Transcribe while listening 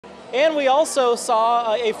And we also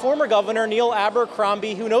saw a former governor, Neil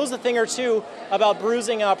Abercrombie, who knows a thing or two about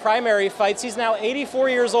bruising primary fights. He's now 84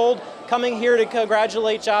 years old, coming here to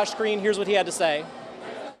congratulate Josh Green. Here's what he had to say.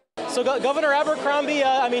 So, Governor Abercrombie,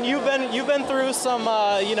 I mean, you've been through some,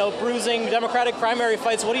 bruising Democratic primary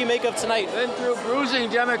fights. What do you make of tonight? Been through bruising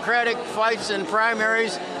Democratic fights and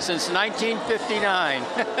primaries since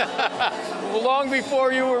 1959, long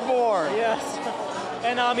before you were born. Yes.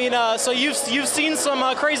 And I mean, so you've seen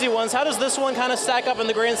some crazy ones. How does this one kind of stack up in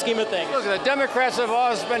the grand scheme of things? Look, the Democrats have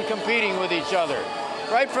always been competing with each other,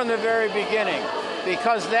 right from the very beginning,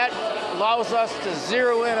 because that allows us to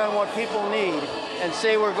zero in on what people need and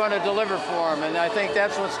say we're going to deliver for them. And I think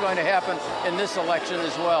that's what's going to happen in this election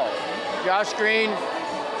as well. Josh Green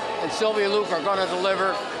and Sylvia Luke are going to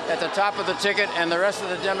deliver at the top of the ticket, and the rest of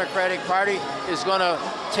the Democratic Party is going to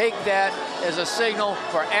take that as a signal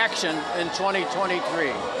for action in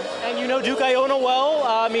 2023. And you know Duke Iona well.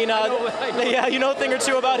 Yeah, you know a thing or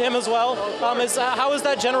two about him as well. How is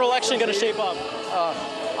that general election going to shape up?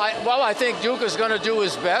 I think Duke is going to do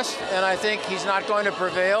his best, and I think he's not going to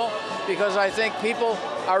prevail because I think people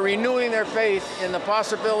are renewing their faith in the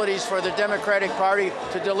possibilities for the Democratic Party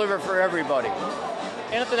to deliver for everybody.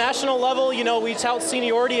 And at the national level, you know, we tout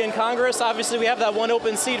seniority in Congress. Obviously, we have that one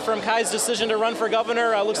open seat from Kai's decision to run for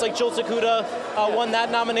governor. Looks like Jill Takuda won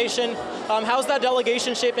that nomination. How's that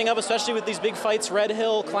delegation shaping up, especially with these big fights, Red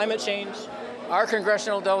Hill, climate change? Our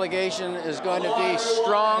congressional delegation is going to be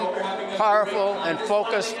strong, powerful, and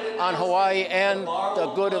focused on Hawaii and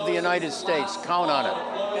the good of the United States. Count on it.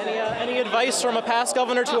 Any advice from a past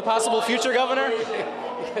governor to a possible future governor?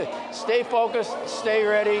 Stay focused, stay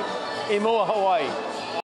ready. Imua Hawaii.